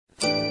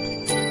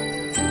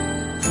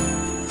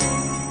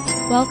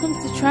Welcome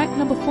to track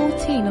number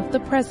 14 of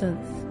The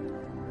Presence.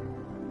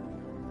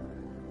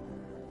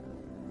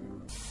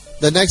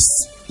 The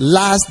next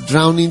last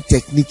drowning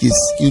technique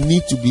is you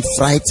need to be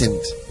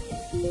frightened.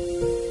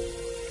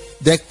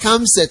 There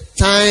comes a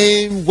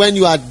time when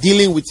you are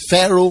dealing with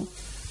Pharaoh,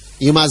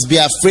 you must be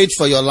afraid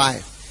for your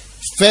life.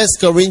 1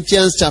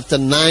 Corinthians chapter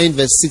 9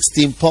 verse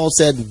 16, Paul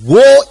said,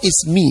 "Woe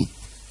is me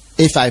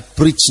if I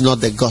preach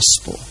not the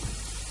gospel."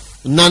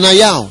 Nana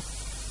Yao,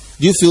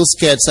 do you feel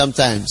scared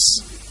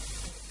sometimes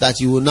that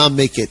you will not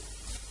make it?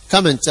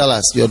 Come and tell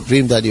us your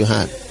dream that you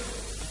had.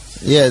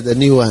 Yeah, the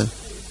new one.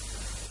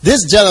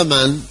 This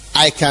gentleman,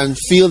 I can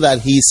feel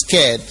that he's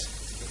scared.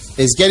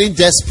 He's getting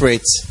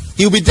desperate.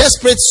 He'll be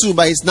desperate soon,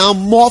 but he's now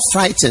more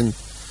frightened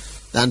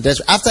than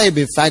desperate. After you've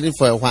been fighting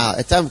for a while,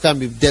 a time can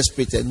be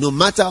desperate. No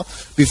matter,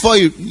 before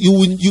you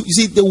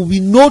see, there will be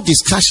no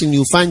discussion.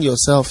 You find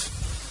yourself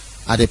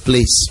at a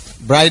place.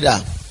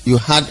 Brother, you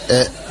had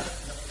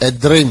a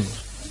dream.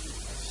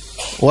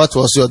 What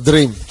was your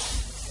dream?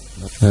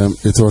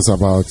 It was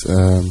about,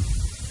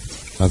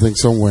 I think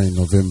somewhere in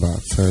November,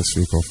 first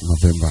week of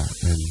November,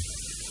 and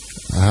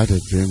I had a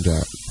dream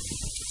that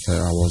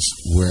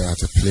we're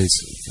at a place,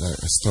 like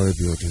a story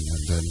building,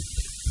 and then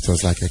it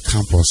was like a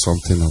camp or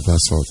something of that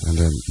sort, and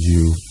then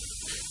you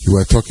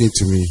were talking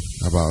to me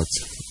about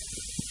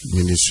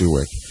ministry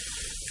work,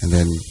 and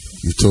then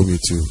you told me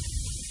to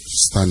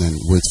stand and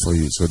wait for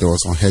you. So there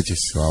was some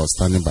hedges, so I was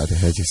standing by the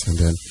hedges, and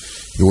then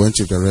you went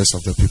to the rest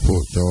of the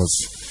people. There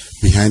was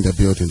behind the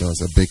building, there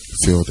was a big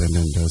field, and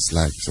then there was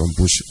like some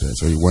bush there,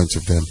 so you went to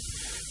them.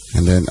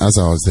 And then as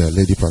I was there,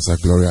 Lady Pastor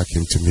Gloria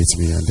came to meet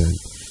me, and then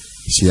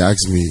she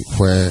asked me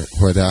what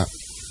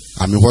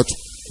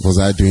was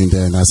I doing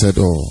there? And I said,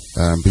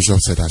 Bishop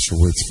said I should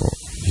wait for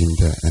him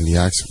there. And he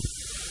asked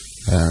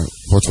me,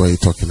 what were you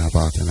talking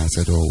about? And I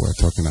said, we're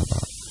talking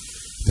about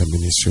the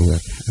ministry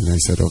work. And then he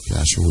said, okay,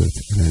 I should wait.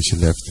 And then she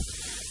left.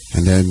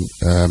 And then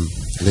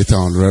later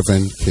on,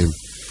 Reverend came.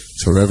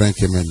 So Reverend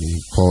came and he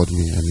called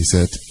me and he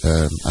said,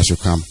 I should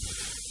come.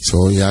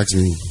 So he asked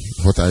me,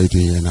 what are you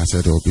doing? And I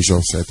said,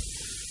 Bishop said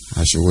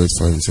I should wait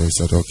for him. So he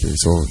said, okay.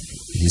 So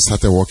he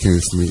started walking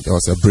with me. There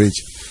was a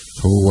bridge.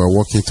 So we were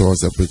walking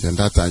towards the bridge. And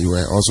that time you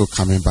were also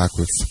coming back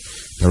with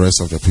the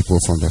rest of the people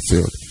from the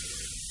field.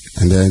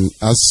 And then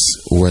as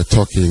we were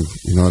talking,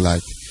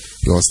 like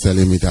he was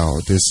telling me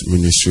that this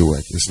ministry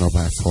work is not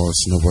by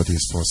force. Nobody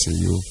is forcing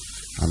you.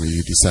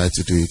 You decide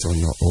to do it on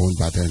your own,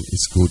 but then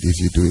it's good if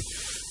you do it.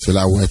 So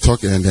like we were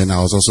talking, and then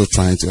I was also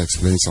trying to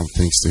explain some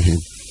things to him.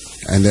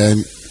 And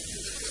then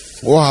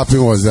what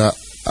happened was that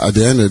at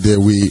the end of the day,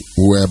 we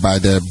were by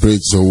the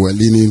bridge, so we were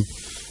leaning,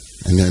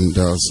 and then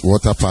there was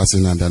water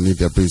passing underneath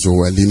the bridge, so we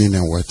were leaning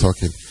and we were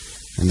talking.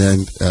 And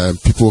then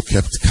people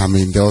kept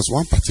coming. There was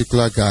one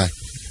particular guy,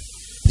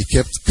 he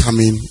kept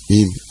coming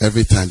in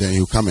every time. Then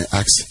you come and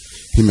ask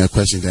him a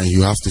question, then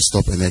you have to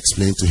stop and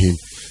explain to him.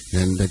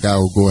 Then the guy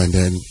will go, and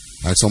then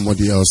like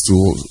somebody else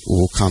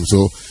will come.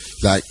 So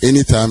like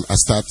anytime I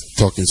start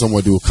talking,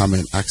 somebody will come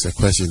and ask a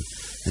question,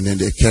 and then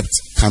they kept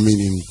coming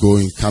and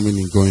going, coming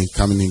and going,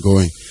 coming and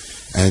going.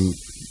 And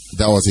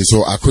that was it.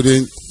 So I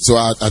couldn't, so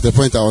at the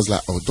point I was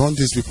like, don't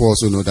these people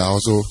also know that I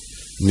also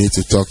need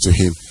to talk to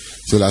him?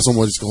 So like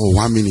somebody's go,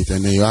 1 minute,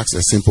 and then you ask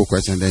a simple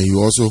question, then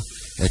you also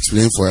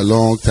explain for a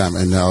long time,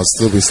 and I'll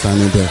still be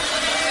standing there.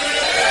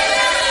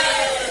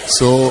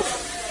 So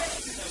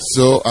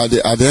at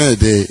the end of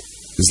the day,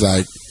 it's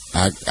like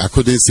I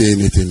couldn't say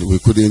anything. We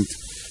couldn't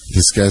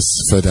discuss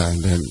further,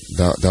 and then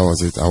that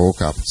was it. I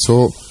woke up.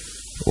 So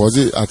was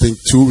it, I think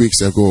 2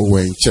 weeks ago, we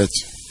were in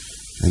church.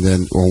 And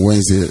then on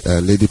Wednesday,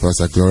 Lady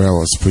Pastor Gloria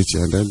was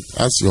preaching. And then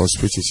as she was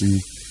preaching,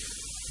 she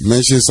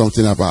mentioned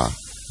something about,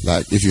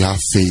 like, if you have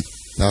faith,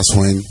 that's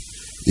when,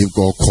 if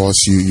God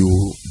calls you, you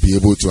will be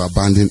able to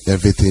abandon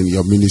everything,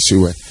 your ministry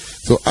work.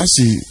 So as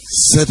she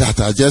said that,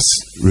 I just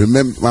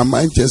remember, my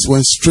mind just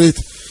went straight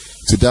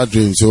to that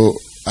dream. So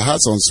I had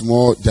some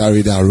small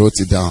diary that I wrote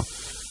it down.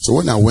 So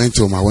when I went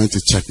home, I went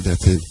to check the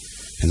thing.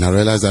 And I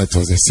realized that it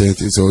was the same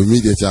thing. So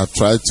immediately I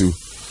tried to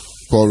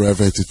call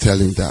Reverend to tell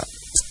him that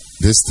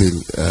this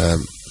thing,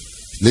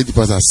 Lady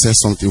Pastor said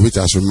something which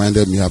has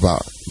reminded me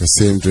about the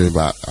same dream,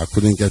 but I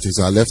couldn't get it.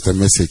 So I left a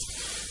message,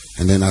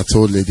 and then I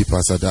told Lady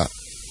Pastor that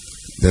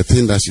the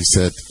thing that she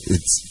said,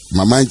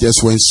 my mind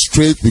just went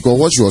straight, because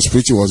what she was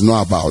preaching was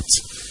not about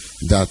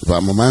that,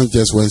 but my mind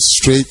just went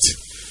straight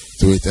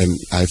to it, and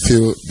I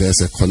feel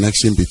there's a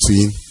connection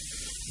between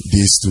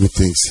these two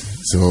things.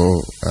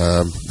 So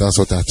that's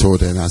what I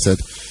told her, and I said,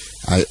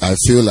 I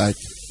feel like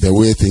the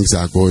way things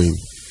are going,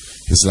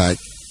 it's like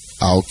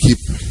I'll keep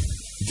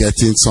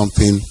getting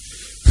something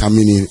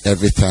coming in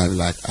every time.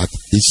 Like at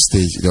each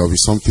stage, there will be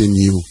something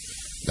new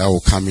that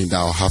will come in that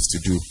I'll have to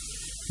do.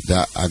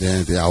 That at the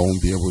end of the day, I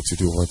won't be able to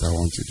do what I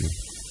want to do.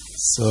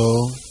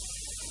 So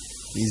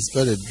he's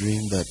got a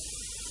dream that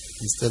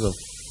instead of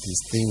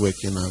his thing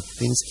working out,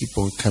 things keep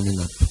on coming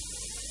up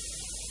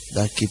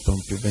that keep on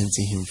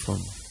preventing him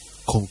from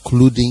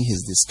concluding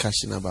his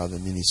discussion about the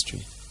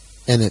ministry.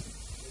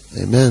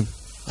 Amen.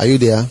 Are you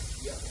there?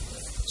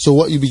 So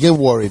what, you became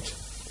worried?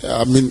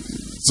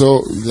 So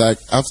So, like,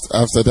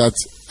 after that,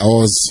 I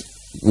was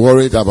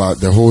worried about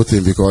the whole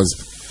thing because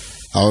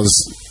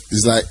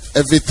it's like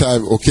every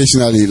time,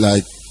 occasionally,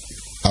 like,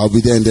 I'll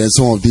be there and then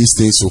some of these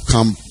things will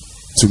come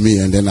to me,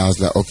 and then I was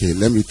like, okay,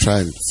 let me try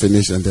and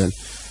finish, and then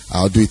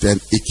I'll do it,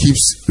 and it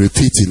keeps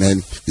repeating.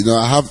 And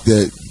I have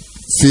the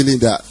feeling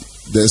that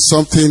there's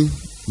something.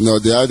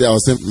 The other day I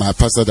was telling my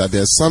pastor that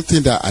there's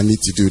something that I need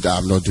to do that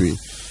I'm not doing,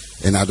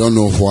 and I don't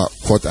know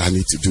what I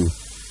need to do,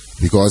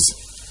 because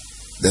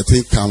the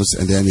thing comes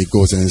and then it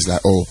goes and it's like,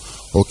 oh,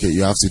 okay,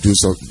 you have to do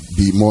so,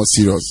 be more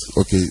serious.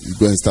 Okay,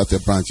 go and start a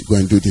branch, go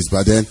and do this.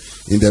 But then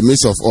in the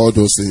midst of all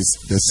those things,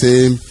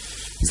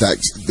 it's like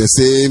the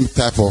same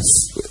type of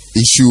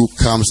issue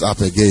comes up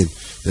again,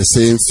 the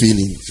same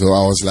feeling. So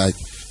I was like,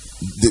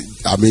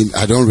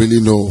 I don't really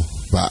know,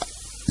 but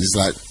it's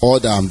like all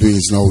that I'm doing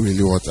is not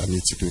really what I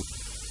need to do.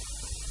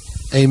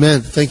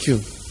 Amen. Thank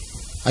you.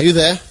 Are you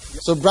there?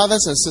 So,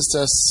 brothers and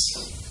sisters,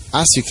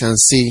 as you can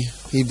see,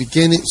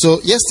 so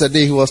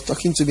yesterday he was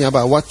talking to me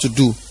about what to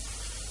do.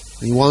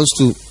 He wants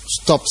to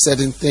stop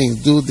certain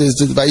things, do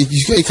this, but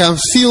you can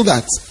feel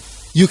that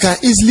you can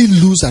easily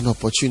lose an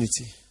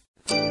opportunity.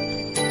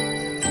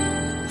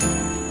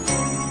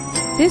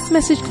 This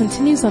message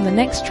continues on the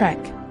next track.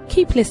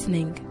 Keep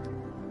listening.